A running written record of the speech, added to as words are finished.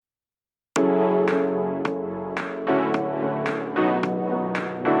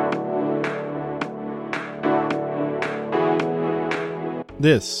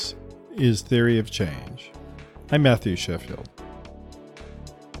This is Theory of Change. I'm Matthew Sheffield.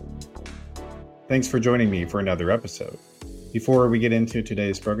 Thanks for joining me for another episode. Before we get into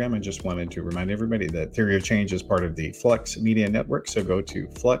today's program, I just wanted to remind everybody that Theory of Change is part of the Flux Media Network, so go to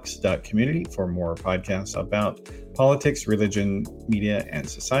flux.community for more podcasts about politics, religion, media, and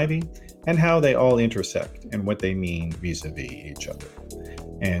society, and how they all intersect and what they mean vis-a-vis each other.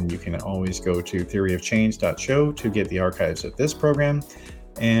 And you can always go to theoryofchange.show to get the archives of this program.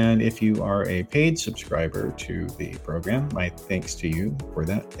 And if you are a paid subscriber to the program, my thanks to you for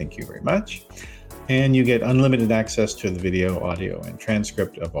that. Thank you very much. And you get unlimited access to the video, audio, and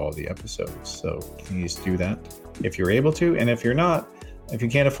transcript of all the episodes. So please do that if you're able to. And if you're not, if you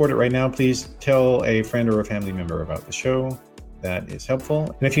can't afford it right now, please tell a friend or a family member about the show. That is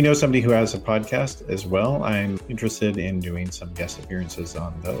helpful. And if you know somebody who has a podcast as well, I'm interested in doing some guest appearances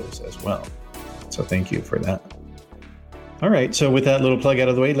on those as well. So thank you for that. All right, so with that little plug out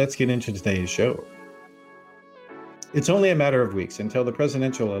of the way, let's get into today's show. It's only a matter of weeks until the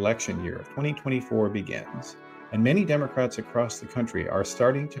presidential election year of 2024 begins, and many Democrats across the country are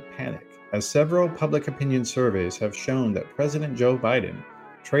starting to panic as several public opinion surveys have shown that President Joe Biden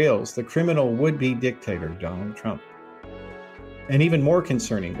trails the criminal would-be dictator Donald Trump. And even more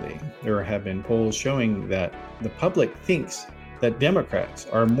concerningly, there have been polls showing that the public thinks that Democrats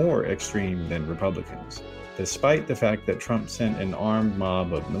are more extreme than Republicans, despite the fact that Trump sent an armed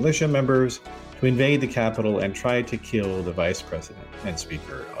mob of militia members to invade the Capitol and try to kill the Vice President and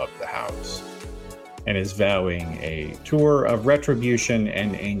Speaker of the House, and is vowing a tour of retribution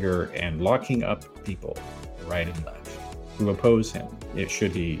and anger and locking up people right and left who oppose him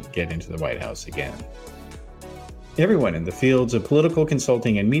should he get into the White House again. Everyone in the fields of political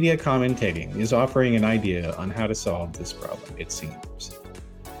consulting and media commentating is offering an idea on how to solve this problem, it seems.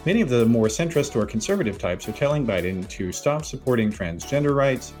 Many of the more centrist or conservative types are telling Biden to stop supporting transgender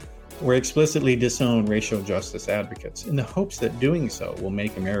rights or explicitly disown racial justice advocates in the hopes that doing so will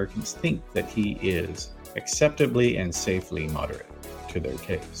make Americans think that he is acceptably and safely moderate to their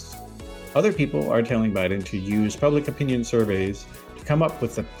tastes. Other people are telling Biden to use public opinion surveys to come up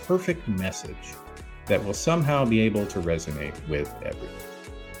with the perfect message that will somehow be able to resonate with everyone.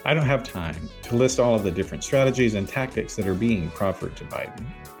 I don't have time to list all of the different strategies and tactics that are being proffered to Biden,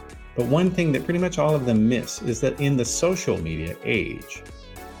 but one thing that pretty much all of them miss is that in the social media age,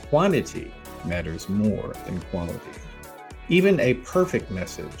 quantity matters more than quality. Even a perfect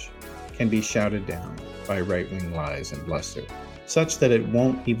message can be shouted down by right-wing lies and bluster, such that it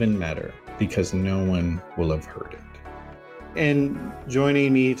won't even matter because no one will have heard it. And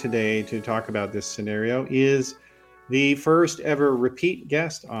joining me today to talk about this scenario is the first ever repeat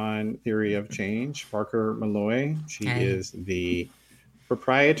guest on Theory of Change, Parker Molloy. She is the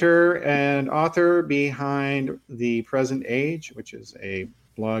proprietor and author behind The Present Age, which is a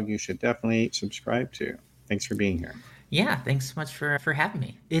blog you should definitely subscribe to. Thanks for being here. Yeah, thanks so much for having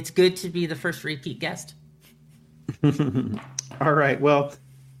me. It's good to be the first repeat guest. All right. Well,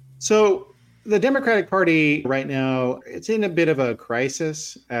 so the Democratic Party right now, it's in a bit of a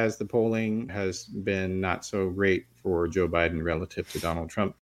crisis as the polling has been not so great for Joe Biden relative to Donald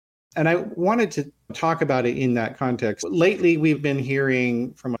Trump. And I wanted to talk about it in that context. Lately, we've been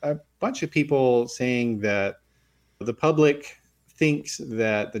hearing from a bunch of people saying that the public thinks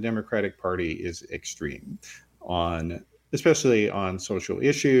that the Democratic Party is extreme especially on social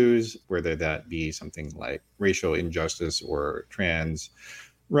issues, whether that be something like racial injustice or trans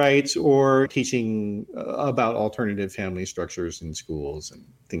rights, or teaching about alternative family structures in schools and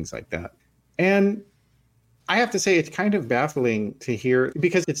things like that. And I have to say, it's kind of baffling to hear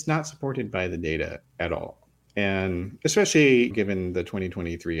because it's not supported by the data at all. And especially given the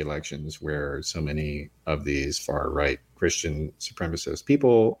 2023 elections, where so many of these far-right Christian supremacist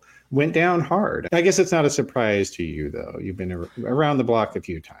people went down hard. I guess it's not a surprise to you, though. You've been around the block a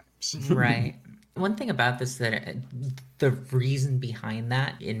few times. Right. One thing about this, that the reason behind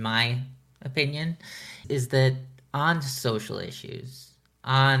that, in my opinion, is that on social issues,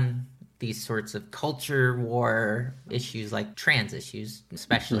 on these sorts of culture war issues like trans issues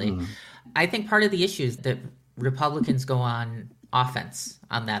especially, I think part of the issue is that Republicans go on offense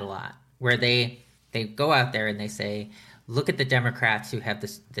on that a lot, where they go out there and they say, look at the Democrats who have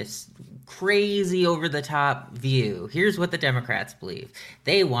this crazy over-the-top view. Here's what the Democrats believe.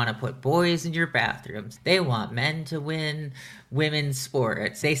 They want to put boys in your bathrooms. They want men to win women's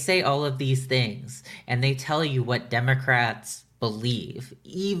sports. They say all of these things, and they tell you what Democrats believe,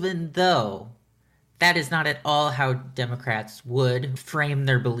 even though that is not at all how Democrats would frame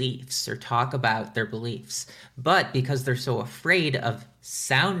their beliefs or talk about their beliefs. But because they're so afraid of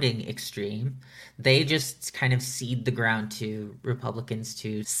sounding extreme, they just kind of cede the ground to Republicans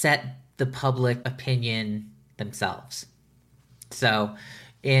to set the public opinion themselves. So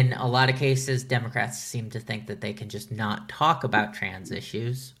in a lot of cases, Democrats seem to think that they can just not talk about trans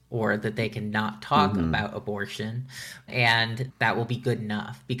issues or that they can not talk about abortion, and that will be good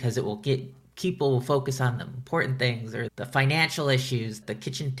enough because it will get people will focus on the important things or the financial issues, the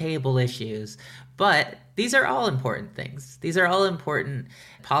kitchen table issues. But these are all important things. These are all important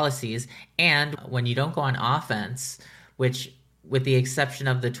policies. And when you don't go on offense, which with the exception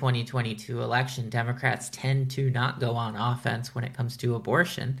of the 2022 election, Democrats tend to not go on offense when it comes to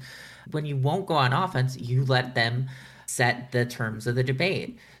abortion. When you won't go on offense, you let them set the terms of the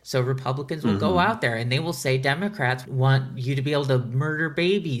debate. So Republicans will go out there and they will say Democrats want you to be able to murder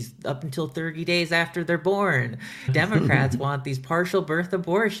babies up until 30 days after they're born. Democrats want these partial birth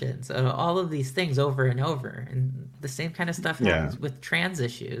abortions, all of these things over and over. And the same kind of stuff happens with trans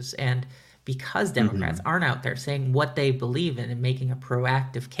issues. And because Democrats aren't out there saying what they believe in and making a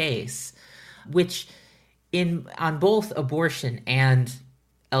proactive case, which on both abortion and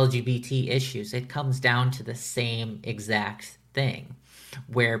LGBT issues, it comes down to the same exact thing,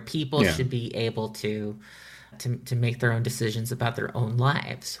 where people should be able to make their own decisions about their own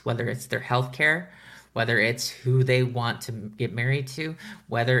lives, whether it's their health care, whether it's who they want to get married to,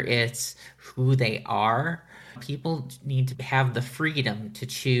 whether it's who they are. People need to have the freedom to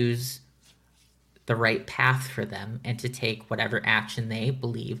choose the right path for them and to take whatever action they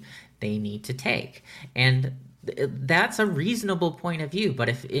believe they need to take. And that's a reasonable point of view. But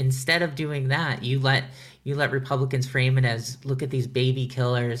if instead of doing that, you let Republicans frame it as, look at these baby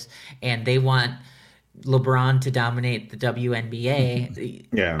killers and they want LeBron to dominate the WNBA,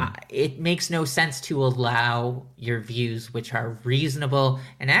 it makes no sense to allow your views, which are reasonable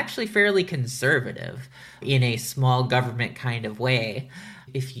and actually fairly conservative in a small government kind of way.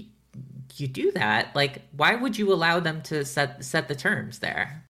 If you do that, like, why would you allow them to set the terms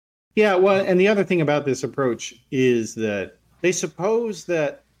there? Yeah, well, and the other thing about this approach is that they suppose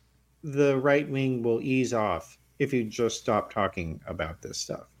that the right wing will ease off if you just stop talking about this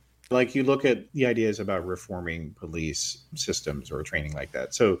stuff. Like, you look at the ideas about reforming police systems or training like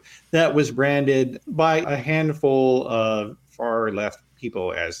that. So that was branded by a handful of far left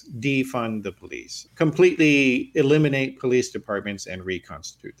people as defund the police, completely eliminate police departments and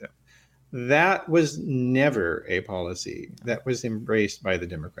reconstitute them. That was never a policy that was embraced by the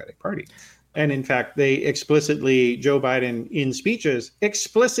Democratic Party. And in fact, Joe Biden in speeches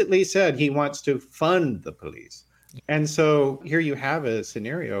explicitly said he wants to fund the police. And so here you have a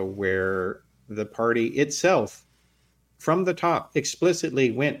scenario where the party itself, from the top,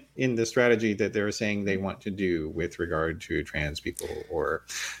 explicitly went in the strategy that they're saying they want to do with regard to trans people or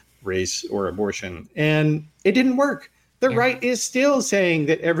race or abortion. And it didn't work. The right is still saying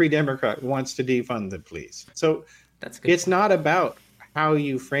that every Democrat wants to defund the police. So that's good. It's not about how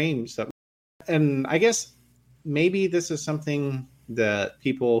you frame stuff. And I guess maybe this is something that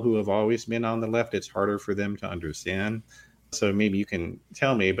people who have always been on the left, it's harder for them to understand. So maybe you can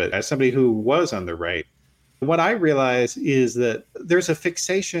tell me, but as somebody who was on the right, what I realize is that there's a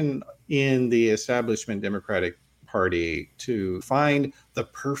fixation in the establishment Democratic Party to find the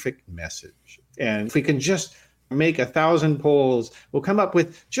perfect message. And if we can just make 1,000 polls, we'll come up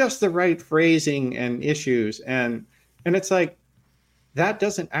with just the right phrasing and issues. And it's like, that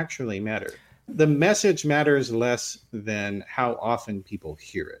doesn't actually matter. The message matters less than how often people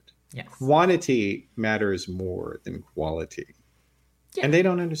hear it. Yes. Quantity matters more than quality. Yeah. And they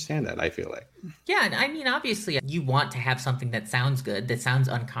don't understand that, I feel like. Yeah, I mean, obviously, you want to have something that sounds good, that sounds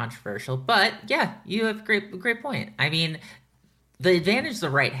uncontroversial. But yeah, you have a great point. I mean, the advantage the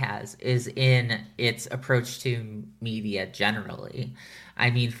right has is in its approach to media generally. I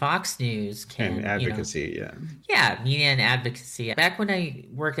mean, Fox News can... And advocacy, Yeah, media and advocacy. Back when I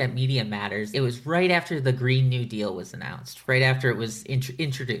worked at Media Matters, it was right after the Green New Deal was announced, right after it was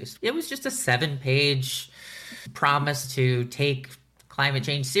introduced. It was just a 7-page promise to take climate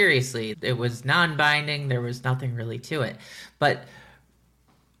change seriously. It was non-binding. There was nothing really to it. But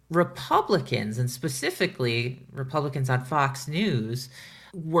Republicans, and specifically Republicans on Fox News,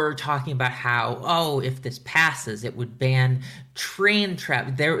 were talking about how, if this passes, it would ban train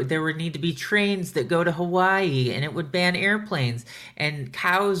travel. There would need to be trains that go to Hawaii, and it would ban airplanes, and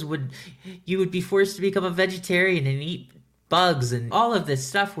you would be forced to become a vegetarian and eat bugs and all of this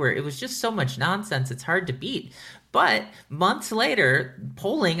stuff, where it was just so much nonsense, it's hard to beat. But months later,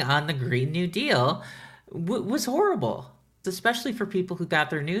 polling on the Green New Deal was horrible. especially for people who got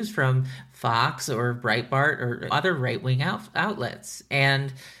their news from Fox or Breitbart or other right-wing outlets.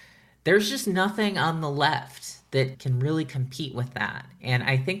 And there's just nothing on the left that can really compete with that. And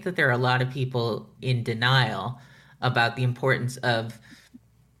I think that there are a lot of people in denial about the importance of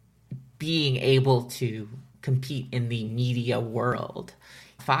being able to compete in the media world.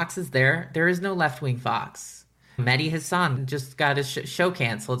 Fox is there. There is no left-wing Fox. Mehdi Hassan just got his show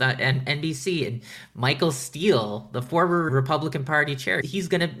canceled at NBC, and Michael Steele, the former Republican Party chair, he's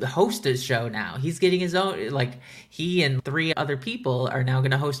going to host his show now. He's getting his own, like, he and 3 other people are now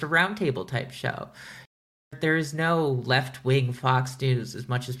going to host a roundtable type show. There is no left-wing Fox News as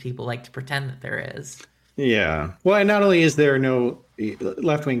much as people like to pretend that there is. Yeah. Well, and not only is there no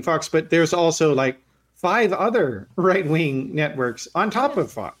left-wing Fox, but there's also like 5 other right-wing networks on top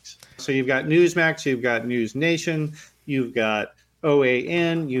of Fox. So you've got Newsmax, you've got News Nation, you've got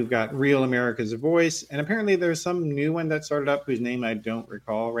OAN, you've got Real America's Voice, and apparently there's some new one that started up whose name I don't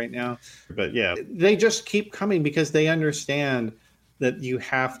recall right now. But yeah, they just keep coming because they understand that you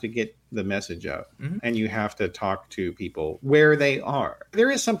have to get the message out and you have to talk to people where they are. There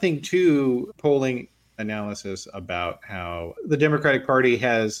is something to polling analysis about how the Democratic Party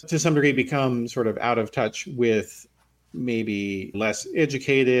has, to some degree, become sort of out of touch with maybe less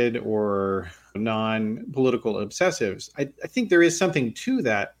educated or non-political obsessives. I think there is something to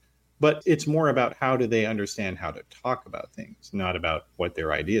that, but it's more about how do they understand how to talk about things, not about what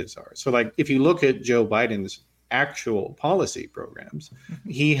their ideas are. So like if you look at Joe Biden's actual policy programs,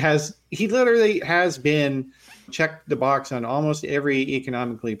 he literally has been checked the box on almost every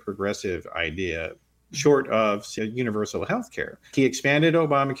economically progressive idea, short of universal health care. He expanded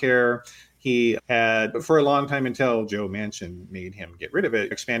Obamacare. He had, for a long time until Joe Manchin made him get rid of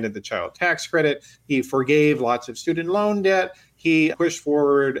it, expanded the child tax credit. He forgave lots of student loan debt. He pushed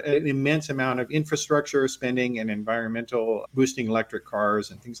forward an immense amount of infrastructure spending and environmental, boosting electric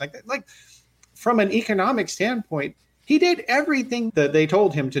cars and things like that. Like, from an economic standpoint, he did everything that they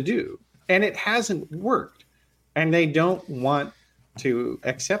told him to do, and it hasn't worked. And they don't want to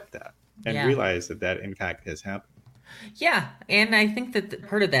accept that and realize that in fact has happened. Yeah, and I think that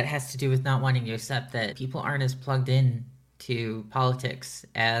part of that has to do with not wanting to accept that people aren't as plugged in to politics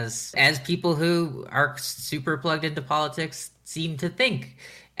as people who are super plugged into politics seem to think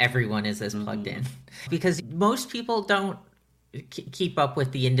everyone is as plugged in. Because most people don't keep up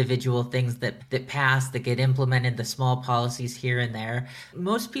with the individual things that pass, that get implemented, the small policies here and there.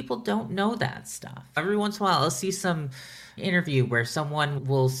 Most people don't know that stuff. Every once in a while, I'll see some interview where someone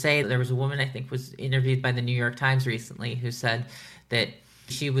will say, there was a woman I think was interviewed by the New York Times recently who said that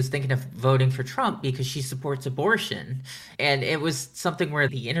she was thinking of voting for Trump because she supports abortion. And it was something where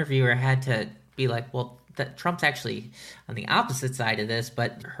the interviewer had to be like, well, that Trump's actually on the opposite side of this,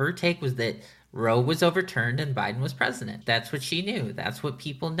 but her take was that Roe was overturned and Biden was president. That's what she knew. That's what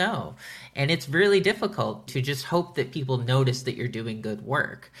people know. And it's really difficult to just hope that people notice that you're doing good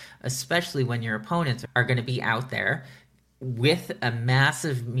work, especially when your opponents are going to be out there with a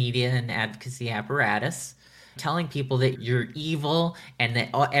massive media and advocacy apparatus telling people that you're evil and that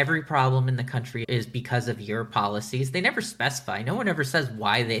every problem in the country is because of your policies. They never specify. No one ever says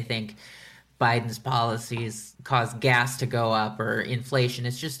why they think Biden's policies cause gas to go up or inflation.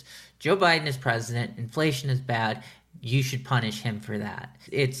 It's just Joe Biden is president, inflation is bad, you should punish him for that.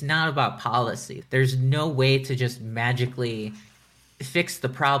 It's not about policy. There's no way to just magically fix the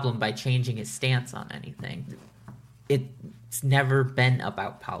problem by changing his stance on anything. It's never been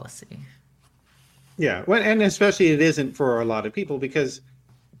about policy. Yeah, well, and especially it isn't for a lot of people because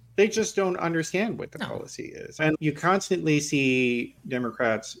they just don't understand what the policy is. And you constantly see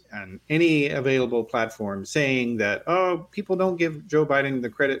Democrats on any available platform saying that, oh, people don't give Joe Biden the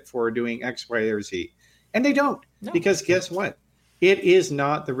credit for doing X, Y, or Z. And they don't. No. Because guess what? It is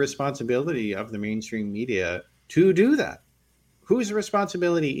not the responsibility of the mainstream media to do that. Whose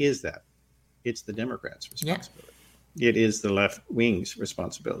responsibility is that? It's the Democrats' responsibility. Yeah. It is the left wing's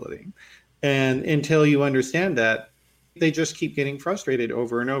responsibility. And until you understand that, they just keep getting frustrated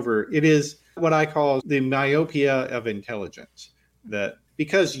over and over. It is what I call the myopia of intelligence, that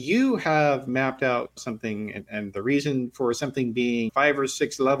because you have mapped out something and the reason for something being 5 or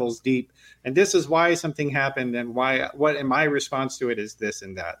 6 levels deep, and this is why something happened and what my response to it is this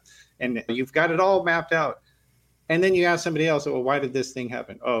and that. And you've got it all mapped out. And then you ask somebody else, well, why did this thing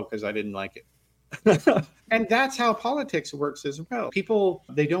happen? Oh, because I didn't like it. And that's how politics works as well. People,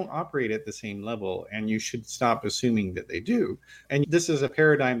 they don't operate at the same level, and you should stop assuming that they do. And this is a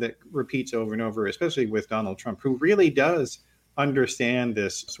paradigm that repeats over and over, especially with Donald Trump, who really does understand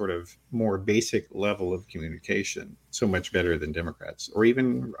this sort of more basic level of communication so much better than Democrats or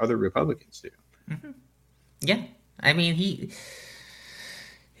even other Republicans do. Mm-hmm. Yeah. I mean,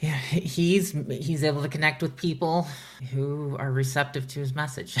 he's able to connect with people who are receptive to his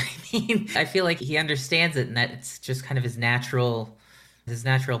message. I mean, I feel like he understands it, and that it's just kind of his natural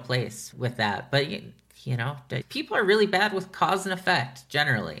place with that. But people are really bad with cause and effect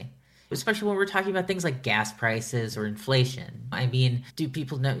generally, especially when we're talking about things like gas prices or inflation. I mean, do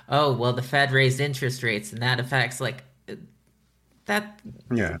people know, oh, well, the Fed raised interest rates and that affects that?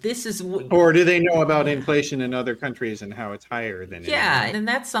 Yeah. This is or do they know about inflation in other countries and how it's higher than and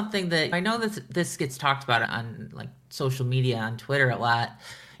that's something that I know that this gets talked about on like social media, on Twitter a lot.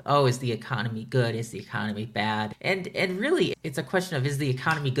 Oh, is the economy good? Is the economy bad? And really, it's a question of, is the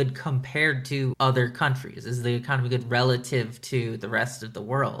economy good compared to other countries? Is the economy good relative to the rest of the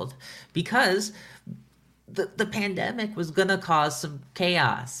world? Because the pandemic was gonna cause some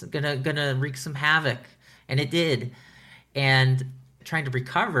chaos, gonna wreak some havoc, and it did. And trying to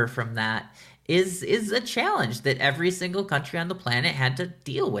recover from that is a challenge that every single country on the planet had to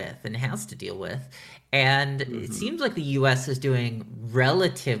deal with and has to deal with. And it seems like the US is doing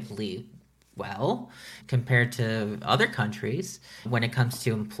relatively well compared to other countries when it comes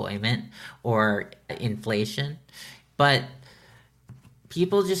to employment or inflation. But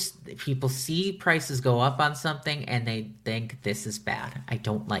people see prices go up on something and they think, this is bad. I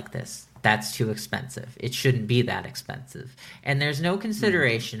don't like this. That's too expensive. It shouldn't be that expensive. And there's no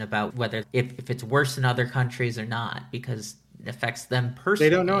consideration about whether if it's worse in other countries or not, because it affects them personally.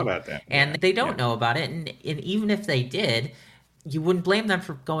 They don't know about that. And they don't know about it. And even if they did, you wouldn't blame them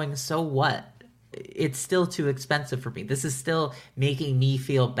for going, so what? It's still too expensive for me. This is still making me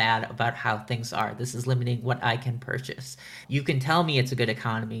feel bad about how things are. This is limiting what I can purchase. You can tell me it's a good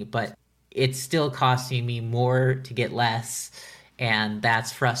economy, but it's still costing me more to get less. And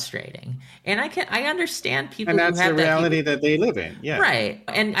that's frustrating. And I understand people, and that's who have the reality that they live in. Yeah. Right.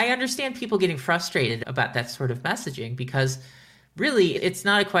 And I understand people getting frustrated about that sort of messaging, because really it's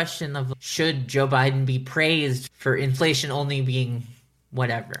not a question of should Joe Biden be praised for inflation only being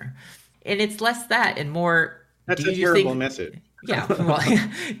whatever. And it's less that and more, that's a terrible message. Yeah. Well,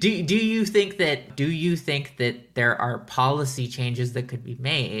 do you think that there are policy changes that could be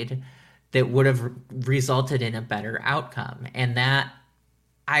made that would have resulted in a better outcome? And that,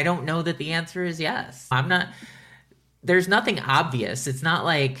 I don't know that the answer is yes. There's nothing obvious. It's not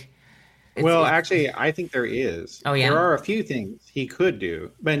like... Actually, I think there is. Oh, yeah? There are a few things he could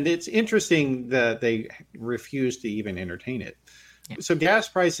do. But it's interesting that they refuse to even entertain it. Yeah. So gas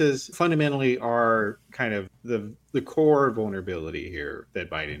prices fundamentally are kind of the core vulnerability here that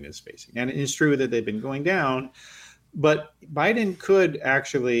Biden is facing. And it's true that they've been going down, but Biden could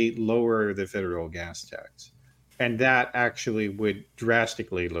actually lower the federal gas tax. And that actually would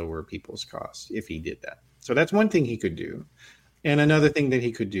drastically lower people's costs if he did that. So that's one thing he could do. And another thing that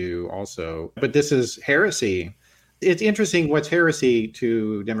he could do also, but this is heresy. It's interesting what's heresy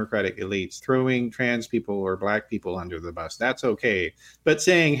to Democratic elites, throwing trans people or black people under the bus. That's okay. But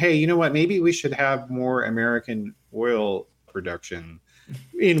saying, hey, you know what, maybe we should have more American oil production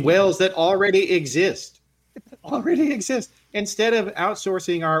in wells that already exist. Instead of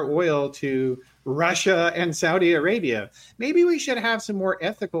outsourcing our oil to Russia and Saudi Arabia, maybe we should have some more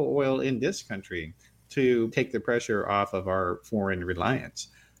ethical oil in this country to take the pressure off of our foreign reliance.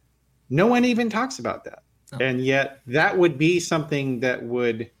 No one even talks about that. Oh. And yet that would be something that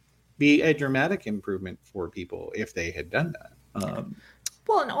would be a dramatic improvement for people if they had done that.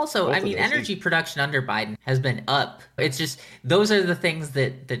 Well, and also, I mean, energy production under Biden has been up. It's just, those are the things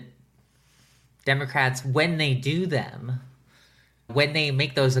that Democrats, when they do them, when they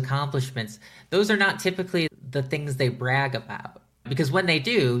make those accomplishments, those are not typically the things they brag about. Because when they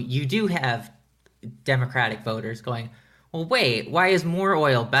do, you do have Democratic voters going, well, wait, why is more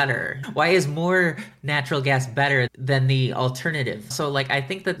oil better? Why is more natural gas better than the alternative? So, I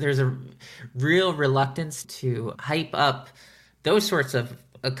think that there's a real reluctance to hype up those sorts of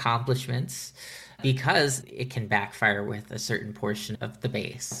accomplishments because it can backfire with a certain portion of the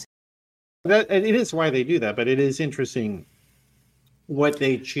base. It is why they do that, but it is interesting what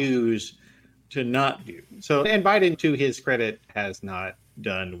they choose to not do. So, and Biden, to his credit, has not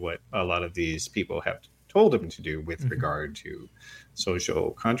done what a lot of these people have told him to do with regard to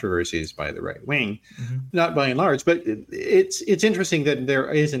social controversies by the right wing, not by and large. But it's interesting that there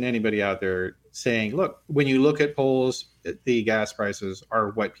isn't anybody out there saying, look, when you look at polls, the gas prices are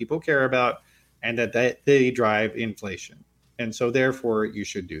what people care about, and that they drive inflation. And so therefore you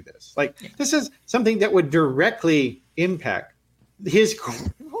should do this. This is something that would directly impact his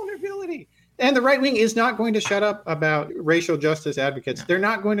vulnerability. And the right wing is not going to shut up about racial justice advocates. No. They're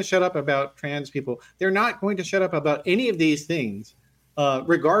not going to shut up about trans people. They're not going to shut up about any of these things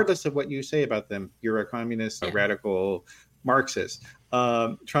regardless of what you say about them. You're a communist, a radical Marxist,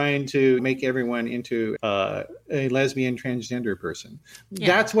 trying to make everyone into a lesbian transgender person. Yeah.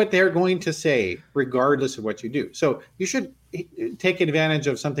 That's what they're going to say, regardless of what you do. So you should take advantage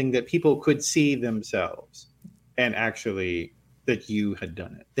of something that people could see themselves and actually that you had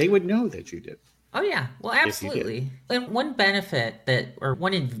done it. They would know that you did. Oh, yeah. Well, absolutely. And one benefit or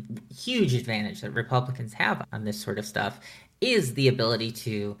one huge advantage that Republicans have on this sort of stuff is the ability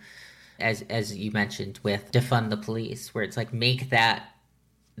to, as you mentioned, with defund the police, where it's like make that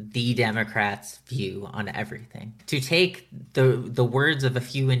the Democrats' view on everything. To take the words of a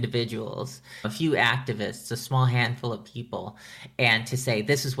few individuals, a few activists, a small handful of people, and to say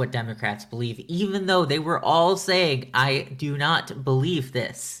this is what Democrats believe, even though they were all saying, I do not believe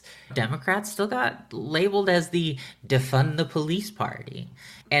this. Democrats still got labeled as the defund the police party.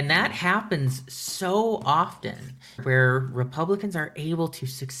 And that happens so often, where Republicans are able to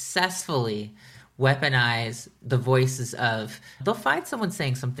successfully weaponize the voices of, they'll find someone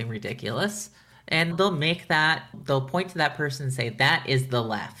saying something ridiculous and they'll point to that person and say, that is the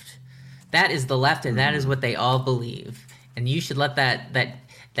left. That is the left, and that is what they all believe. And you should let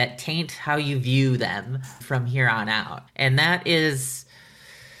that taint how you view them from here on out. And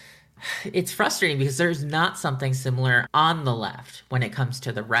it's frustrating because there's not something similar on the left when it comes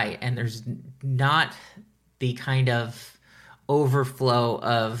to the right. And there's not the kind of overflow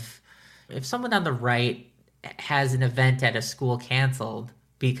of, if someone on the right has an event at a school canceled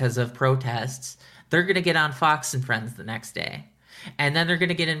because of protests, they're going to get on Fox and Friends the next day. And then they're going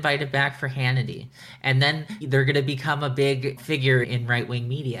to get invited back for Hannity. And then they're going to become a big figure in right-wing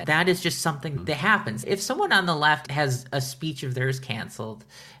media. That is just something that happens. If someone on the left has a speech of theirs canceled,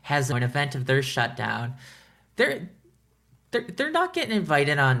 has an event of theirs shut down, they're not getting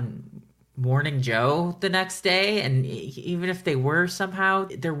invited on Morning Joe the next day. And even if they were, somehow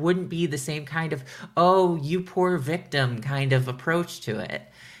there wouldn't be the same kind of, oh, you poor victim kind of approach to it.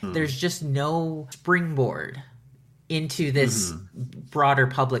 There's just no springboard into this broader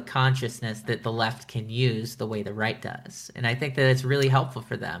public consciousness that the left can use the way the right does. And I think that it's really helpful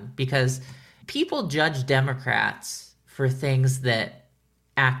for them, because people judge Democrats for things that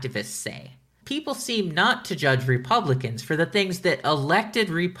activists say. People seem not to judge Republicans for the things that elected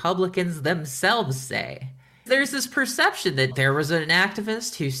Republicans themselves say. There's this perception that there was an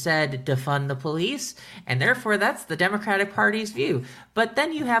activist who said defund the police, and therefore that's the Democratic Party's view. But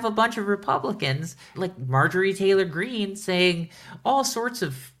then you have a bunch of Republicans like Marjorie Taylor Greene saying all sorts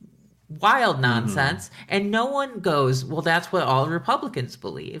of wild nonsense, and no one goes, well, that's what all Republicans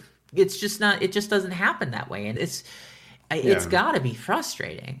believe. It's just not, it just doesn't happen that way. And it's got to be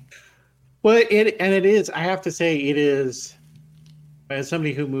frustrating. Well, it is, I have to say, it is, as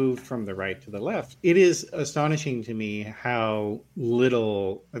somebody who moved from the right to the left, it is astonishing to me how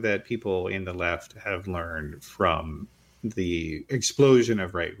little that people in the left have learned from the explosion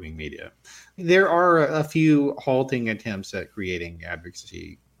of right-wing media. There are a few halting attempts at creating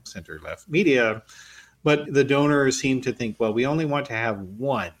advocacy center-left media, but the donors seem to think, well, we only want to have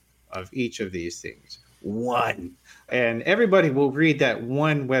one of each of these things. One. And everybody will read that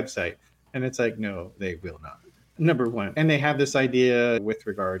one website. And it's like, no, they will not. Number one. And they have this idea with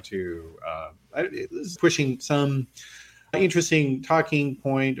regard to pushing some interesting talking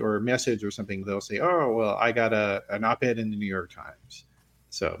point or message or something. They'll say, oh, well, I got an op-ed in the New York Times,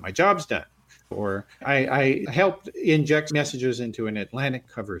 so my job's done. Or I helped inject messages into an Atlantic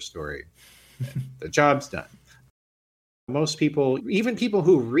cover story. The job's done. Most people, even people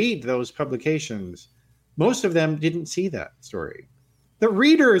who read those publications, most of them didn't see that story. The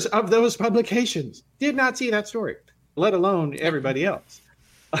readers of those publications did not see that story, let alone everybody else.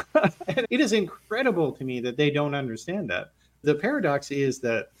 And it is incredible to me that they don't understand that. The paradox is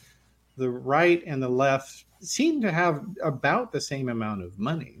that the right and the left seem to have about the same amount of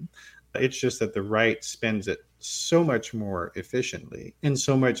money. It's just that the right spends it so much more efficiently and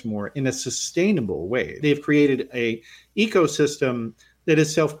so much more in a sustainable way. They've created an ecosystem that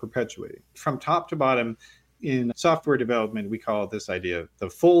is self-perpetuating from top to bottom. In software development, we call this idea the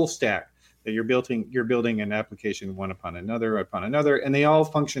full stack, that you're building an application one upon another, and they all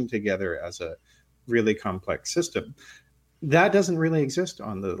function together as a really complex system. That doesn't really exist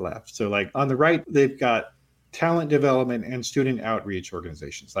on the left. So like on the right, they've got talent development and student outreach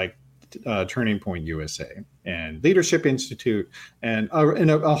organizations like Turning Point USA and Leadership Institute and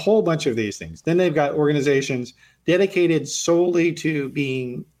a whole bunch of these things. Then they've got organizations dedicated solely to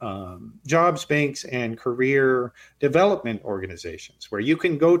being jobs banks and career development organizations, where you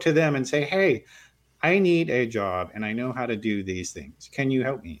can go to them and say, hey, I need a job and I know how to do these things. Can you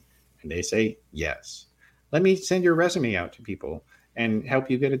help me? And they say, yes. Let me send your resume out to people. and help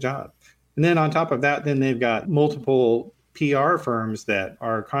you get a job. And then on top of that, then they've got multiple PR firms that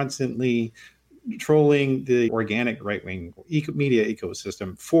are constantly trolling the organic right-wing media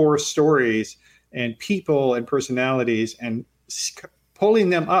ecosystem for stories and people and personalities and pulling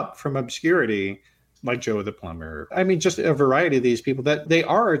them up from obscurity, like Joe the plumber. I mean, just a variety of these people that they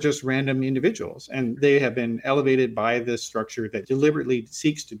are just random individuals, and they have been elevated by this structure that deliberately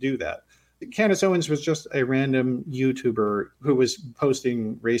seeks to do that. Candace Owens was just a random YouTuber who was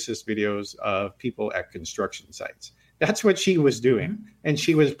posting racist videos of people at construction sites. That's what she was doing. And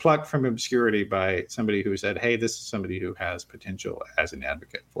she was plucked from obscurity by somebody who said, hey, this is somebody who has potential as an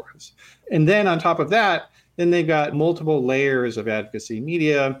advocate for us. And then on top of that, then they've got multiple layers of advocacy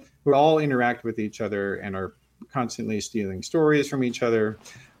media who all interact with each other and are constantly stealing stories from each other.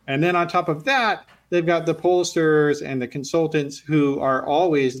 And then on top of that, they've got the pollsters and the consultants who are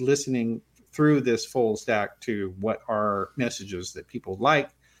always listening through this full stack to what are messages that people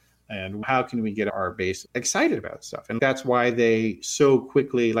like and how can we get our base excited about stuff. And that's why they so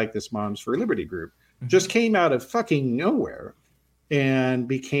quickly, like this Moms for Liberty group, just came out of fucking nowhere and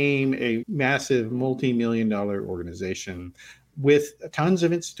became a massive multi-million-dollar organization with tons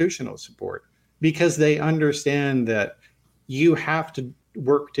of institutional support, because they understand that you have to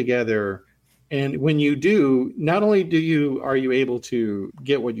work together. And when you do, not only are you able to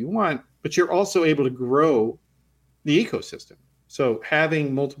get what you want, but you're also able to grow the ecosystem. So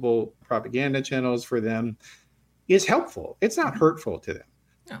having multiple propaganda channels for them is helpful. It's not hurtful to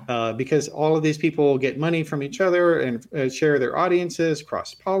them, because all of these people get money from each other and share their audiences,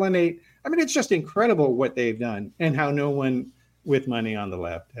 cross-pollinate. I mean, it's just incredible what they've done and how no one with money on the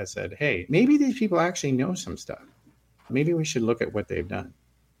left has said, hey, maybe these people actually know some stuff. Maybe we should look at what they've done.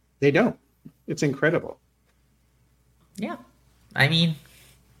 They don't. It's incredible. Yeah. I mean,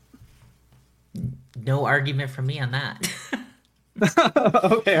 no argument from me on that.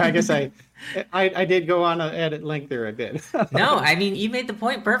 Okay, I guess I did go on at length there a bit. No, I mean, you made the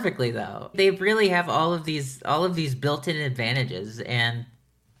point perfectly, though. They really have all of these built-in advantages, and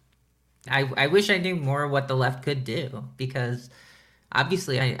I wish I knew more what the left could do, because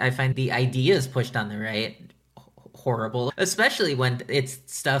obviously I find the ideas pushed on the right horrible, especially when it's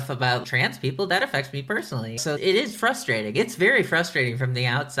stuff about trans people that affects me personally. So it is frustrating. It's very frustrating from the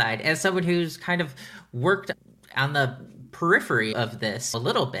outside as someone who's kind of worked on the periphery of this a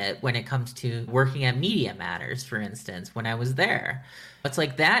little bit when it comes to working at Media Matters, for instance, when I was there. It's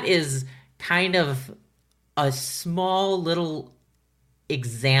like that is kind of a small little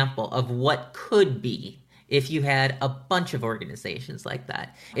example of what could be if you had a bunch of organizations like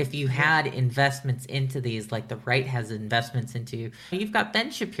that. If you had investments into these, like the right has investments into, you've got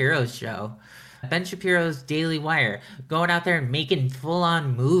Ben Shapiro's show, Ben Shapiro's Daily Wire, going out there and making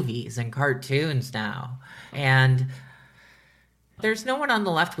full-on movies and cartoons now. And there's no one on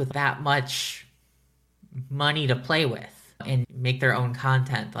the left with that much money to play with and make their own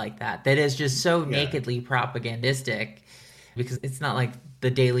content like that is just so nakedly propagandistic, because it's not like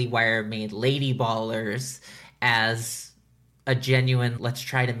the Daily Wire made Lady Ballers as a genuine, let's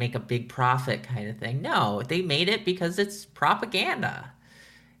try to make a big profit kind of thing. No, they made it because it's propaganda.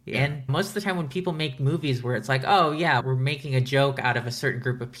 Yeah. And most of the time when people make movies where it's like, oh yeah, we're making a joke out of a certain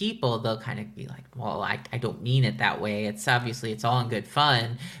group of people, they'll kind of be like, well, I don't mean it that way. It's obviously, it's all in good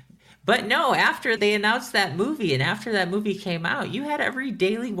fun. But no, after they announced that movie and after that movie came out, you had every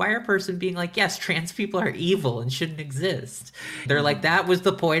Daily Wire person being like, yes, trans people are evil and shouldn't exist. They're like, that was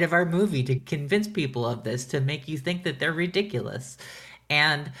the point of our movie, to convince people of this, to make you think that they're ridiculous.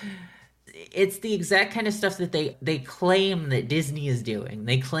 And it's the exact kind of stuff that they claim that Disney is doing.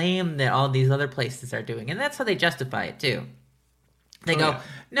 They claim that all these other places are doing. And that's how they justify it too. They go,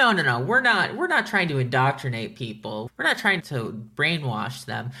 no, we're not trying to indoctrinate people. We're not trying to brainwash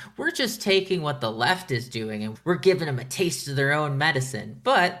them. We're just taking what the left is doing and we're giving them a taste of their own medicine.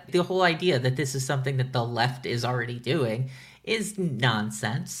 But the whole idea that this is something that the left is already doing is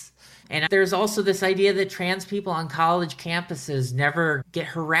nonsense. And there's also this idea that trans people on college campuses never get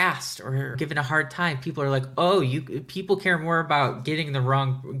harassed or given a hard time. People are like, oh, people care more about getting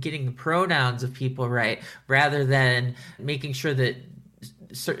the pronouns of people right, rather than making sure that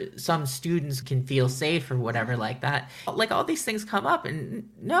some students can feel safe or whatever like that. Like, all these things come up, and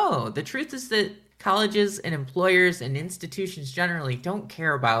no, the truth is that colleges and employers and institutions generally don't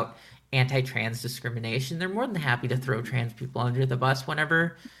care about anti-trans discrimination. They're more than happy to throw trans people under the bus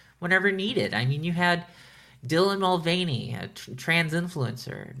whenever needed. I mean, you had Dylan Mulvaney, a trans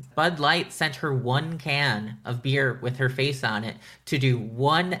influencer. Bud Light sent her one can of beer with her face on it to do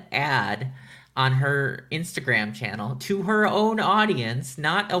one ad on her Instagram channel to her own audience,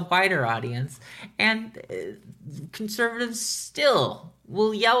 not a wider audience. And conservatives still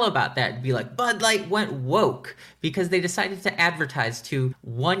will yell about that and be like, Bud Light went woke because they decided to advertise to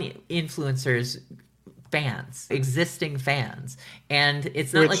one influencer's fans, existing fans. And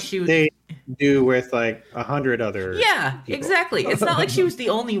it's not Which like she was... they do with like 100 other Yeah, people. exactly. It's not like she was the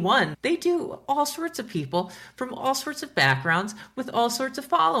only one. They do all sorts of people from all sorts of backgrounds with all sorts of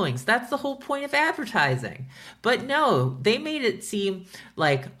followings. That's the whole point of advertising. But no, they made it seem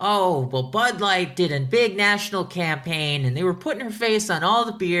like, oh, well, Bud Light did a big national campaign and they were putting her face on all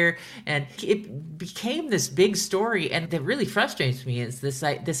the beer, and it became this big story. And that really frustrates me is this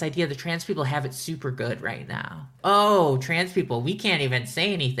idea that trans people have it super good right now. Oh, trans people, we can't even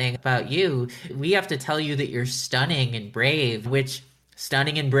say anything about you. We have to tell you that you're stunning and brave, which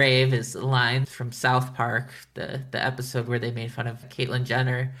stunning and brave is a line from South Park, the episode where they made fun of Caitlyn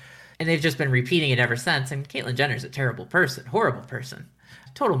Jenner. And they've just been repeating it ever since. And Caitlyn Jenner's a terrible person, horrible person,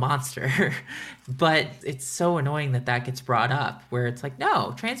 total monster. But it's so annoying that gets brought up, where it's like,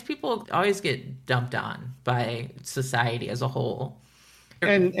 no, trans people always get dumped on by society as a whole.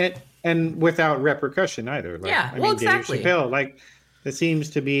 And without repercussion either. Like, yeah, well, exactly. Dave Chappelle, like, that seems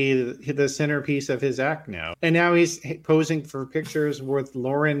to be the centerpiece of his act now. And now he's posing for pictures with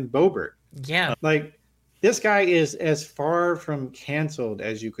Lauren Boebert. Yeah. Like, this guy is as far from canceled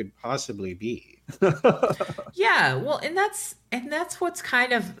as you could possibly be. Yeah, well, and that's what's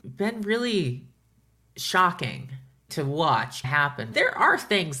kind of been really shocking to watch happen. There are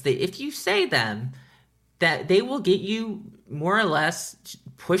things that if you say them, that they will get you more or less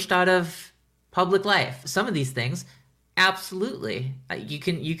pushed out of public life. Some of these things, absolutely. You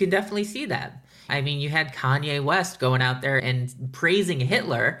can definitely see that. I mean, you had Kanye West going out there and praising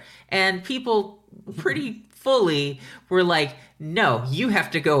Hitler, and people pretty fully were like, no, you have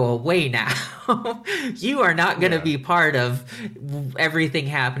to go away now. You are not going to be part of everything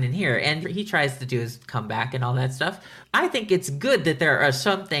happening here. And he tries to do his comeback and all that stuff. I think it's good that there are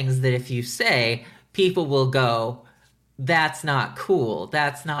some things that if you say, people will go, that's not cool.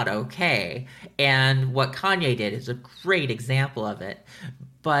 That's not okay. And what Kanye did is a great example of it.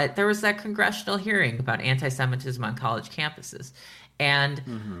 But there was that congressional hearing about anti-Semitism on college campuses.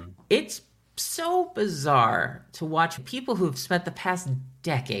 And it's so bizarre to watch people who've spent the past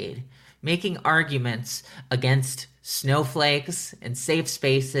decade making arguments against snowflakes and safe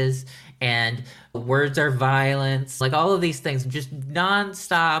spaces and words are violence, like all of these things, just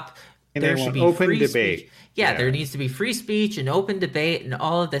nonstop. And there should be open free debate. Speech. Yeah, there needs to be free speech and open debate and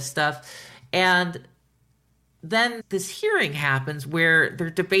all of this stuff. And then this hearing happens where they're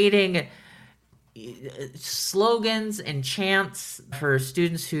debating slogans and chants for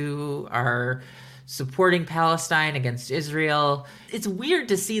students who are supporting Palestine against Israel. It's weird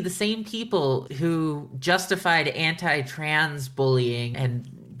to see the same people who justified anti-trans bullying and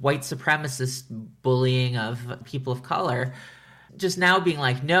white supremacist bullying of people of color just now being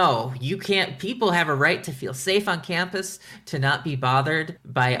like, no, you can't. People have a right to feel safe on campus, to not be bothered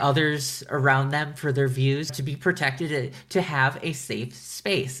by others around them for their views, to be protected, to have a safe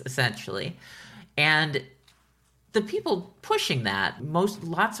space, essentially. And the people pushing that,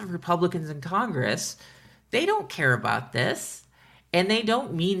 lots of Republicans in Congress, they don't care about this, and they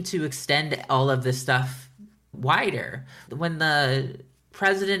don't mean to extend all of this stuff wider. When the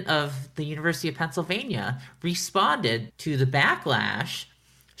president of the University of Pennsylvania responded to the backlash,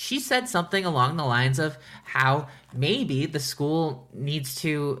 she said something along the lines of how maybe the school needs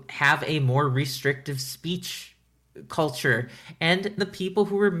to have a more restrictive speech culture. And the people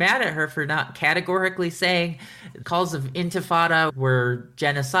who were mad at her for not categorically saying calls of intifada were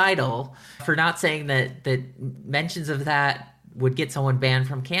genocidal, for not saying that mentions of that would get someone banned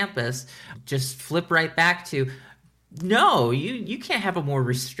from campus, just flip right back to, no, you can't have a more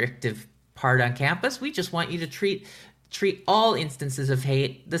restrictive part on campus. We just want you to treat all instances of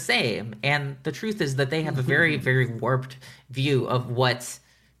hate the same. And the truth is that they have a very, very warped view of what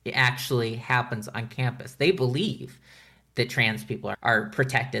actually happens on campus. They believe that trans people are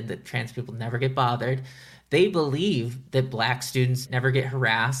protected, that trans people never get bothered. They believe that Black students never get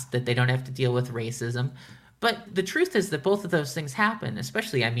harassed, that they don't have to deal with racism. But the truth is that both of those things happen,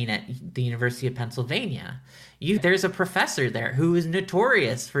 especially, at the University of Pennsylvania. There's a professor there who is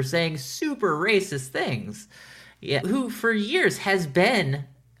notorious for saying super racist things, who for years has been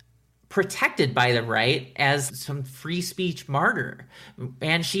protected by the right as some free speech martyr.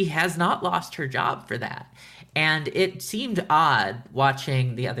 And she has not lost her job for that. And it seemed odd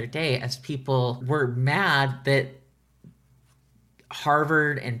watching the other day as people were mad that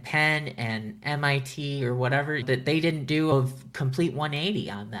Harvard and Penn and MIT or whatever, that they didn't do a complete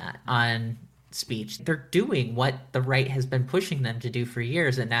 180 on that, on speech. They're doing what the right has been pushing them to do for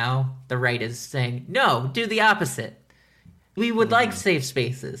years, and now the right is saying, no, do the opposite. We would like safe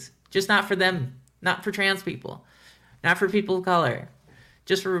spaces, just not for them, not for trans people, not for people of color,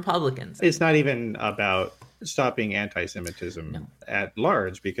 just for Republicans. It's not even about stopping anti-Semitism at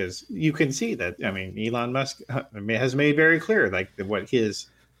large, because you can see that, I mean, Elon Musk has made very clear like what his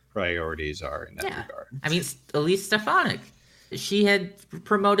priorities are in that regard. I mean, Elise Stefanik, she had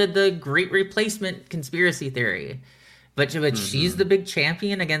promoted the Great Replacement conspiracy theory, but she's the big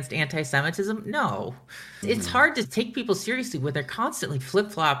champion against anti-Semitism? No. It's hard to take people seriously when they're constantly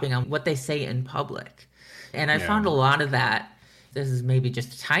flip-flopping on what they say in public. And I found a lot of that. This is maybe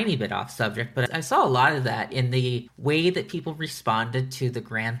just a tiny bit off subject, but I saw a lot of that in the way that people responded to the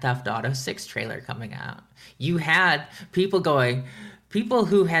Grand Theft Auto 6 trailer coming out. You had people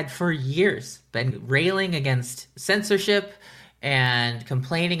who had for years been railing against censorship and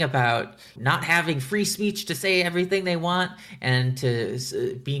complaining about not having free speech to say everything they want, and to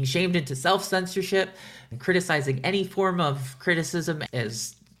being shamed into self-censorship, and criticizing any form of criticism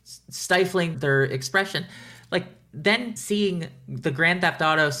as stifling their expression. Like, then seeing the Grand Theft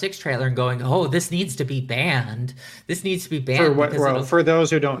Auto 6 trailer and going, oh, this needs to be banned. This needs to be banned. For those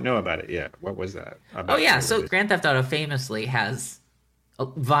who don't know about it, what was that about? Oh, yeah. So Grand Theft Auto famously has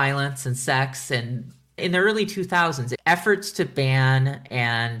violence and sex, and in the early 2000s, efforts to ban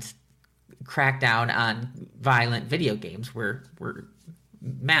and crack down on violent video games were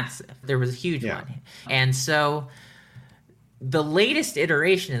massive. There was a huge one. And so the latest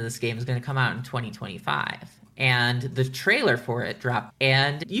iteration of this game is going to come out in 2025. And the trailer for it dropped.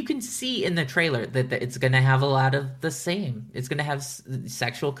 And you can see in the trailer that it's going to have a lot of the same. It's going to have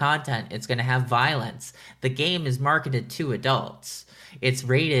sexual content. It's going to have violence. The game is marketed to adults. It's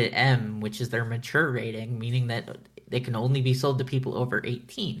rated M, which is their mature rating, meaning that they can only be sold to people over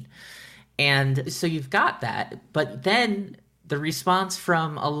 18. And so you've got that. But then the response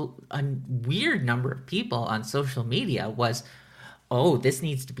from a weird number of people on social media was, oh, this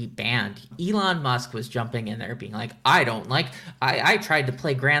needs to be banned. Elon Musk was jumping in there being like, I tried to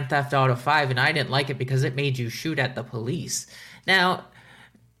play Grand Theft Auto 5 and I didn't like it because it made you shoot at the police. Now,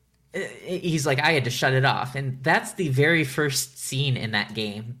 he's like, I had to shut it off. And that's the very first scene in that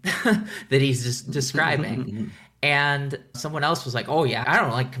game that he's just describing. And someone else was like, oh, yeah, I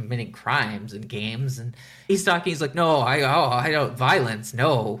don't like committing crimes in games. And he's like, no, I don't, violence,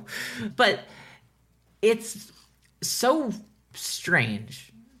 no. But it's so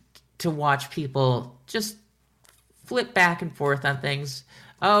strange to watch people just flip back and forth on things.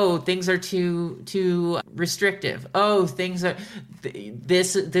 Oh, things are too restrictive. Oh, things are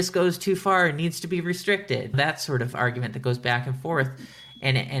this goes too far and needs to be restricted. That sort of argument that goes back and forth,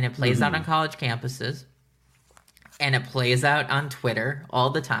 and it plays out on college campuses, and it plays out on Twitter all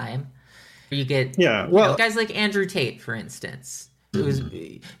the time. You get guys like Andrew Tate, for instance, who's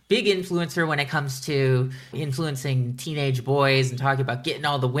a big influencer when it comes to influencing teenage boys and talking about getting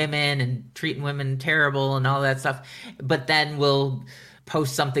all the women and treating women terrible and all that stuff, but then will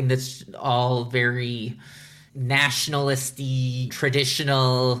post something that's all very nationalisty,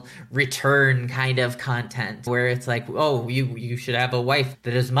 traditional return kind of content, where it's like, oh, you should have a wife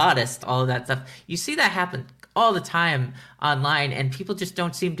that is modest, all of that stuff. You see that happen all the time online, and people just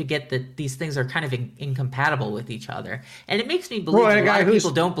don't seem to get that these things are kind of incompatible with each other. And it makes me believe that a lot of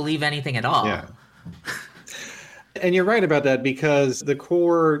people don't believe anything at all. Yeah. And you're right about that, because the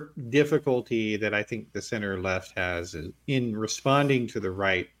core difficulty that I think the center left has in responding to the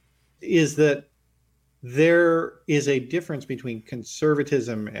right is that there is a difference between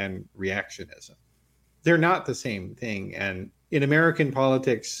conservatism and reactionism. They're not the same thing. And in American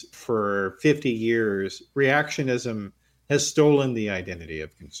politics for 50 years, reactionism has stolen the identity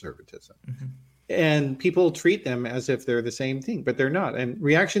of conservatism. And people treat them as if they're the same thing, but they're not. And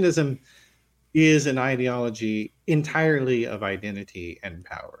reactionism is an ideology entirely of identity and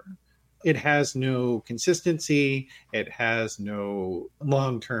power. It has no consistency. It has no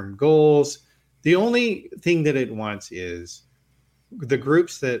long-term goals. The only thing that it wants is the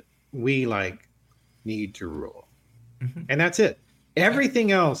groups that we like need to rule. And that's it.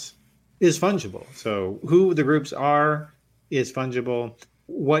 Everything else is fungible. So who the groups are is fungible.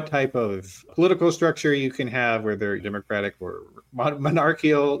 What type of political structure you can have, whether democratic or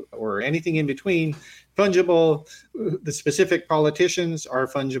monarchical or anything in between, fungible. The specific politicians are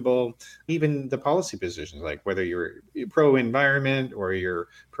fungible. Even the policy positions, like whether you're pro-environment or you're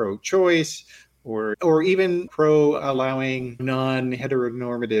pro-choice, or even pro-allowing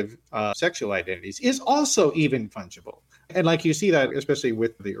non-heteronormative sexual identities, is also even fungible. And like you see that, especially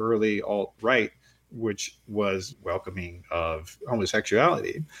with the early alt-right which was welcoming of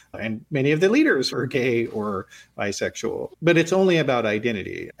homosexuality. And many of the leaders were gay or bisexual, but it's only about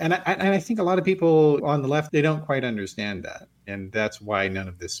identity. And I think a lot of people on the left, they don't quite understand that. And that's why none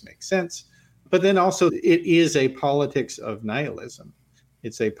of this makes sense. But then also, it is a politics of nihilism.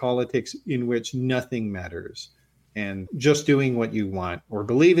 It's a politics in which nothing matters. And just doing what you want or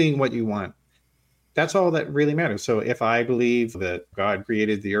believing what you want, that's all that really matters. So if I believe that God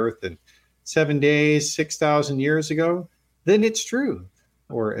created the earth in 7 days, 6,000 years ago, then it's true.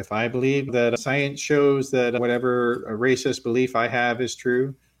 Or if I believe that science shows that whatever a racist belief I have is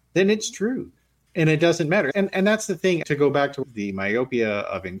true, then it's true. And it doesn't matter. And that's the thing, to go back to the myopia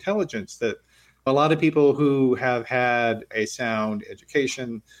of intelligence, that a lot of people who have had a sound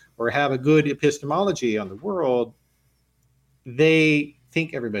education or have a good epistemology on the world, they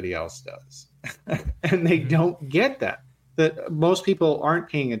think everybody else does. And they don't get that most people aren't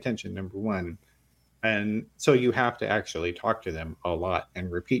paying attention, number one. And so you have to actually talk to them a lot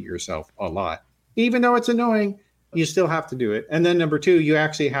and repeat yourself a lot. Even though it's annoying, you still have to do it. And then number two, you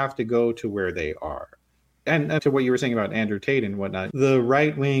actually have to go to where they are. And to what you were saying about Andrew Tate and whatnot, the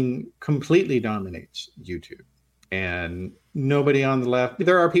right wing completely dominates YouTube. And nobody on the left,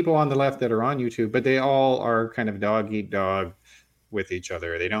 there are people on the left that are on YouTube, but they all are kind of dog eat dog with each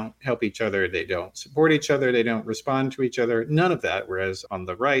other. They don't help each other. They don't support each other. They don't respond to each other. None of that. Whereas on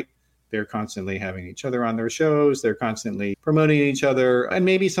the right, they're constantly having each other on their shows. They're constantly promoting each other. And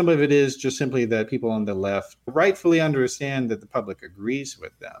maybe some of it is just simply that people on the left rightfully understand that the public agrees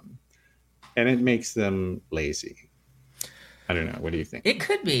with them. And it makes them lazy. I don't know. What do you think? It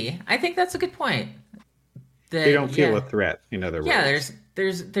could be. I think that's a good point. They don't feel a threat, in other words. Yeah,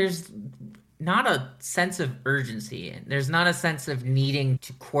 there's not a sense of urgency. There's not a sense of needing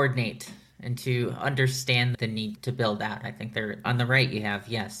to coordinate and to understand the need to build out. I think they're on the right. You have,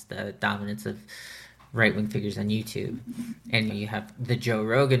 yes, the dominance of right-wing figures on YouTube, and you have the Joe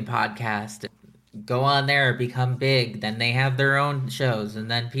Rogan podcast. Go on there, become big. Then they have their own shows,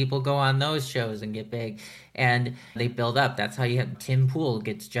 and then people go on those shows and get big, and they build up. That's how you have Tim Pool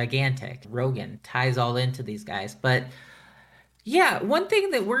gets gigantic. Rogan ties all into these guys. But yeah, one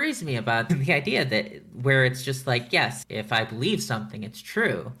thing that worries me about the idea that where it's just like, yes, if I believe something, it's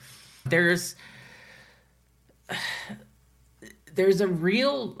true. There's a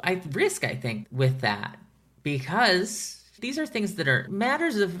real risk, I think, with that, because these are things that are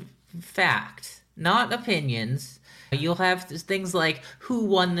matters of fact, not opinions. You'll have things like who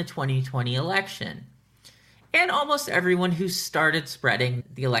won the 2020 election. And almost everyone who started spreading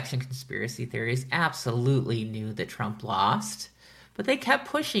the election conspiracy theories absolutely knew that Trump lost. But they kept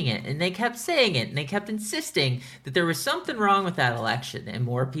pushing it, and they kept saying it, and they kept insisting that there was something wrong with that election. And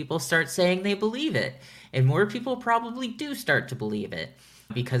more people start saying they believe it. And more people probably do start to believe it,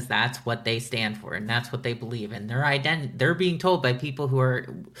 because that's what they stand for, and that's what they believe in. They're being told by people who are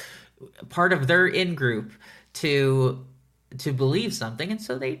part of their in-group to believe something, and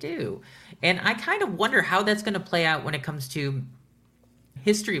so they do. And I kind of wonder how that's going to play out when it comes to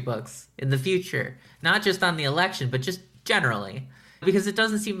history books in the future. Not just on the election, but just generally. Because it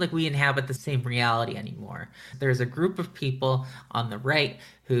doesn't seem like we inhabit the same reality anymore. There's a group of people on the right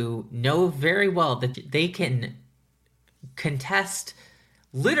who know very well that they can contest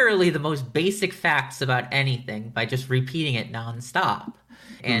literally the most basic facts about anything by just repeating it nonstop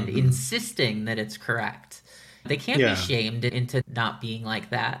and insisting that it's correct. They can't be shamed into not being like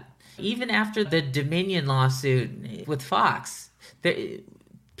that. Even after the Dominion lawsuit with Fox,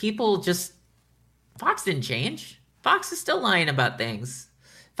 Fox didn't change. Fox is still lying about things.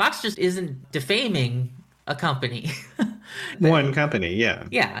 Fox just isn't defaming a company. One company, yeah.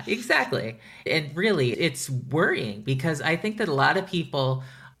 Yeah, exactly. And really, it's worrying, because I think that a lot of people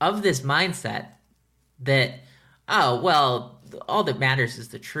of this mindset that, oh, well, all that matters is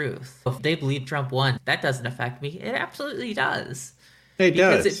the truth. If they believe Trump won, that doesn't affect me. It absolutely does. It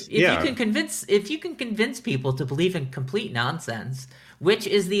because does. If you can convince people to believe in complete nonsense, which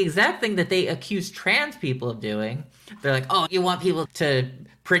is the exact thing that they accuse trans people of doing. They're like, oh, you want people to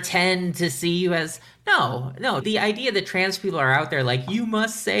pretend to see you as... No. The idea that trans people are out there like, you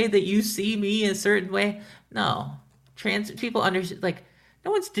must say that you see me a certain way. No. Trans people understand, like,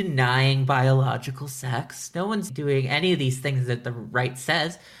 no one's denying biological sex. No one's doing any of these things that the right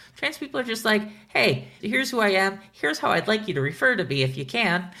says. Trans people are just like, hey, here's who I am. Here's how I'd like you to refer to me if you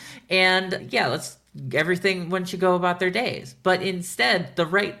can. And yeah, everyone should go about their days. But instead, the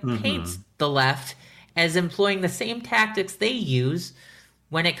right paints the left as employing the same tactics they use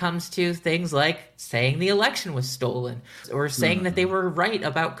when it comes to things like saying the election was stolen or saying that they were right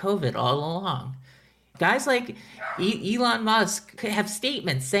about COVID all along. Guys like Elon Musk have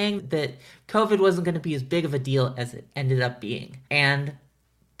statements saying that COVID wasn't going to be as big of a deal as it ended up being. And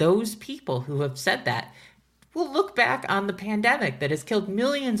those people who have said that will look back on the pandemic that has killed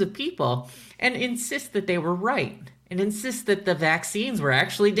millions of people and insist that they were right and insist that the vaccines were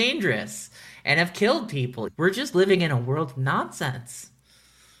actually dangerous and have killed people. We're just living in a world of nonsense.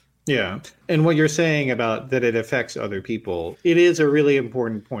 Yeah. And what you're saying about that it affects other people, it is a really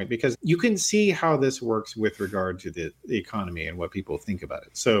important point because you can see how this works with regard to the economy and what people think about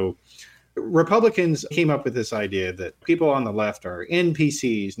it. So Republicans came up with this idea that people on the left are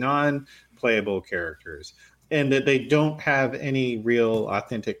NPCs, non-playable characters, and that they don't have any real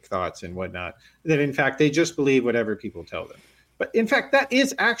authentic thoughts and whatnot, that in fact, they just believe whatever people tell them. But in fact, that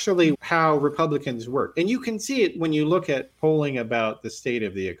is actually how Republicans work. And you can see it when you look at polling about the state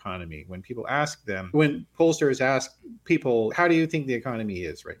of the economy. When people ask them, when pollsters ask people, how do you think the economy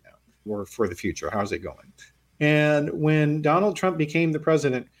is right now or for the future? How's it going? And when Donald Trump became the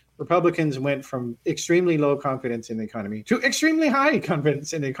president, Republicans went from extremely low confidence in the economy to extremely high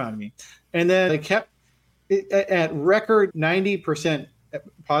confidence in the economy. And then they kept it at record 90%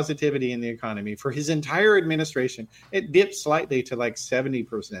 positivity in the economy for his entire administration. It dipped slightly to like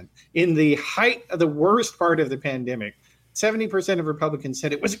 70%. In the height of the worst part of the pandemic, 70% of Republicans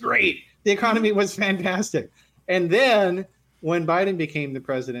said it was great. The economy was fantastic. And then when Biden became the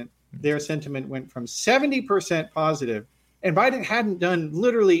president, their sentiment went from 70% positive, and Biden hadn't done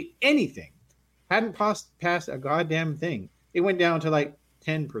literally anything, hadn't passed a goddamn thing. It went down to like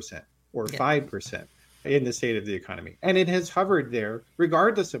 10% or 5%. In the state of the economy. And it has hovered there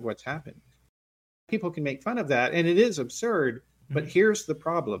regardless of what's happened. People can make fun of that, and it is absurd, but here's the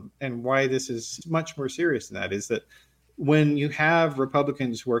problem, and why this is much more serious than that, is that when you have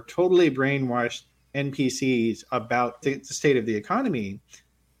Republicans who are totally brainwashed NPCs about the state of the economy,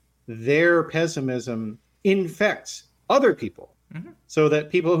 their pessimism infects other people. So that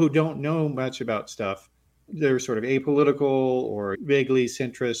people who don't know much about stuff, they're sort of apolitical or vaguely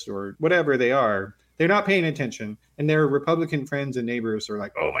centrist or whatever they are, they're not paying attention, and their Republican friends and neighbors are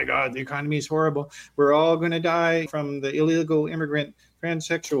like, oh my God, the economy is horrible. We're all going to die from the illegal immigrant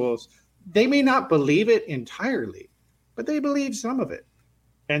transsexuals. They may not believe it entirely, but they believe some of it.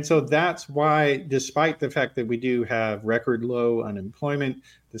 And so that's why, despite the fact that we do have record low unemployment,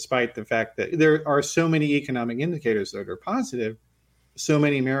 despite the fact that there are so many economic indicators that are positive, so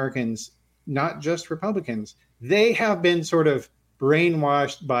many Americans, not just Republicans, they have been sort of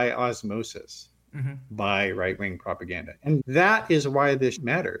brainwashed by osmosis. By right-wing propaganda. And that is why this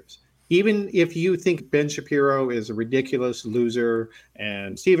matters. Even if you think Ben Shapiro is a ridiculous loser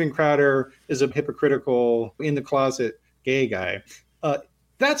and Steven Crowder is a hypocritical, in-the-closet gay guy,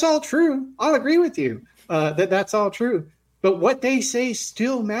 that's all true. I'll agree with you that that's all true. But what they say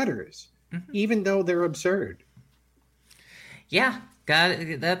still matters, even though they're absurd. Yeah,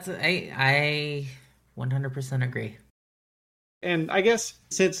 I 100% agree. And I guess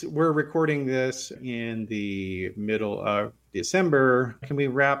since we're recording this in the middle of December, can we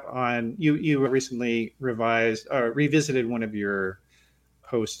wrap on, you recently revisited one of your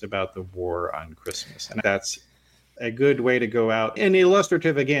posts about the war on Christmas. And that's a good way to go out. And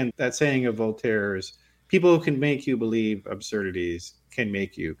illustrative, again, that saying of Voltaire's, people who can make you believe absurdities can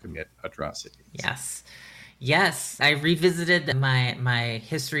make you commit atrocities. Yes, I revisited my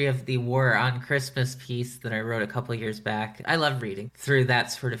history of the war on Christmas piece that I wrote a couple of years back. I love reading through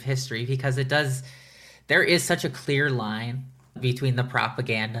that sort of history because there is such a clear line between the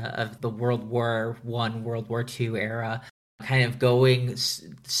propaganda of the World War I, World War II era, kind of going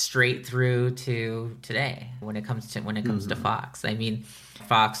straight through to today when it comes to Fox. I mean,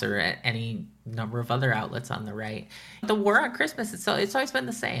 Fox or any number of other outlets on the right. The war on Christmas, it's always been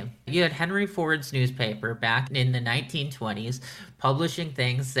the same. You had Henry Ford's newspaper back in the 1920s publishing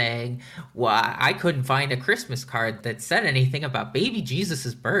things saying, well, I couldn't find a Christmas card that said anything about baby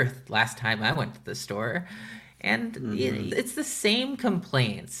Jesus's birth last time I went to the store. And it's the same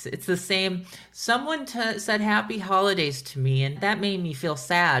complaints. It's the same. Someone said happy holidays to me, and that made me feel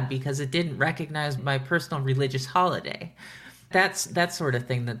sad because it didn't recognize my personal religious holiday. That's that sort of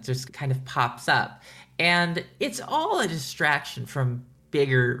thing that just kind of pops up. And it's all a distraction from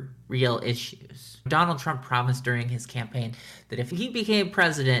bigger, real issues. Donald Trump promised during his campaign that if he became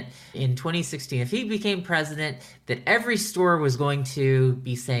president in 2016, if he became president, that every store was going to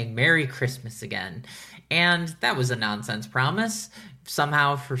be saying Merry Christmas again. And that was a nonsense promise.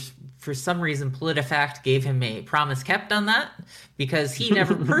 Somehow, for some reason, PolitiFact gave him a promise kept on that because he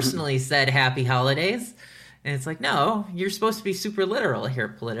never personally said happy holidays. And it's like, no, you're supposed to be super literal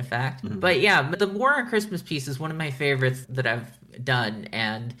here, PolitiFact. But yeah, the War on Christmas piece is one of my favorites that I've done.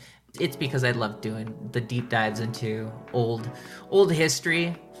 And It's because I love doing the deep dives into old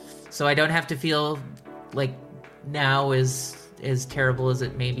history, so I don't have to feel like now is as terrible as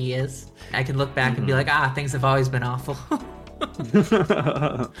it maybe is. I can look back and be like, things have always been awful.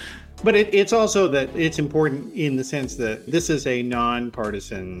 But it's also that it's important in the sense that this is a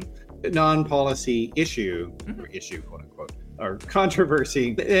non-partisan, non-policy issue, or issue, quote unquote, or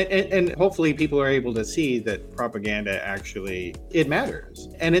controversy. And hopefully people are able to see that propaganda actually, it matters.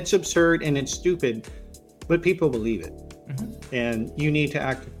 And it's absurd and it's stupid, but people believe it. And you need to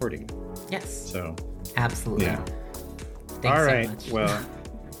act accordingly. Yes. So. Absolutely. Yeah. Thanks all right. so much. Well,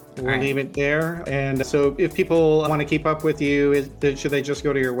 we'll leave it there. And so if people want to keep up with you, should they just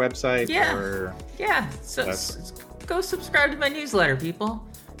go to your website? Yeah. So go subscribe to my newsletter, people.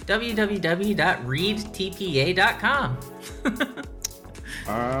 www.readtpa.com.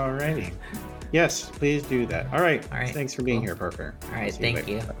 All righty. Yes, please do that. All right. Thanks for being here, Parker. All right. Thank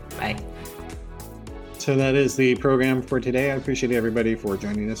you. Bye. So that is the program for today. I appreciate everybody for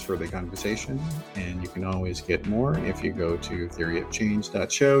joining us for the conversation. And you can always get more if you go to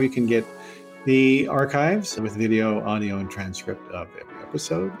theoryofchange.show. You can get the archives with video, audio, and transcript of every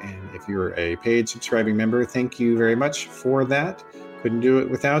episode. And if you're a paid subscribing member, thank you very much for that. Couldn't do it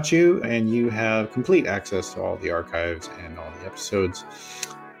without you. And you have complete access to all the archives and all the episodes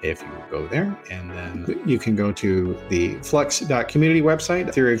if you go there. And then you can go to the flux.community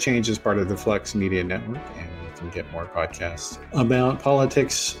website. Theory of Change is part of the Flux Media Network, and you can get more podcasts about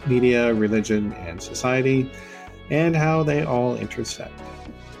politics, media, religion, and society, and how they all intersect.